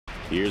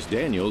Here's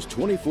Daniel's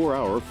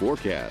 24-hour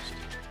forecast.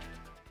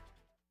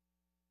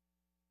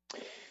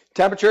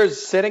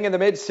 Temperatures sitting in the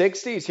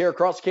mid-60s here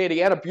across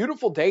Acadiana.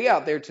 Beautiful day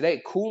out there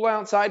today. Cool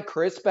outside,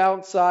 crisp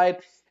outside.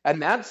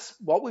 And that's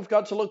what we've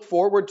got to look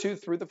forward to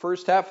through the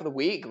first half of the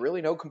week.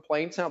 Really no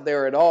complaints out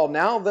there at all.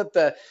 Now that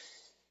the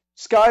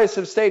skies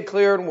have stayed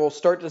clear and we'll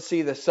start to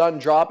see the sun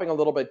dropping a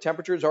little bit,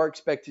 temperatures are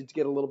expected to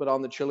get a little bit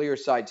on the chillier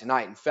side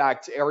tonight. In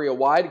fact,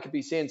 area-wide, it could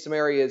be seeing some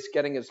areas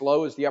getting as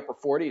low as the upper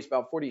 40s,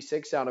 about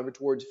 46 down over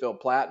towards Ville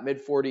Platte,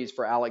 mid-40s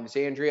for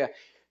Alexandria.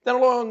 Then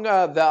along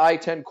the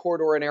I-10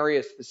 corridor in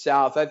areas to the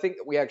south, I think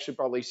that we actually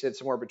probably sit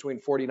somewhere between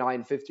 49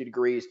 and 50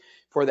 degrees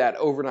for that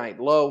overnight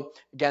low.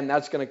 Again,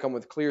 that's going to come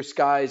with clear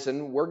skies,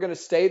 and we're going to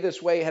stay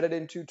this way headed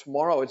into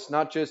tomorrow. It's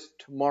not just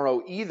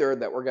tomorrow either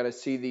that we're going to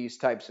see these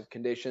types of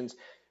conditions.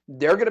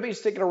 They're going to be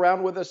sticking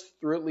around with us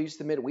through at least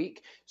the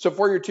midweek. So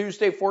for your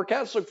Tuesday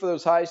forecast, look for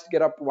those highs to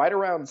get up right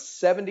around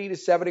 70 to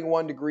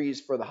 71 degrees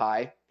for the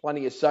high.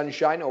 Plenty of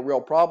sunshine, no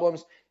real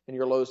problems. And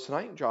your lows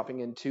tonight dropping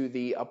into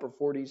the upper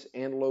 40s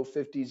and low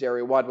 50s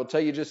area wide. We'll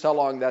tell you just how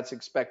long that's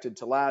expected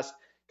to last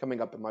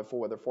coming up in my full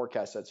weather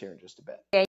forecast. That's here in just a bit.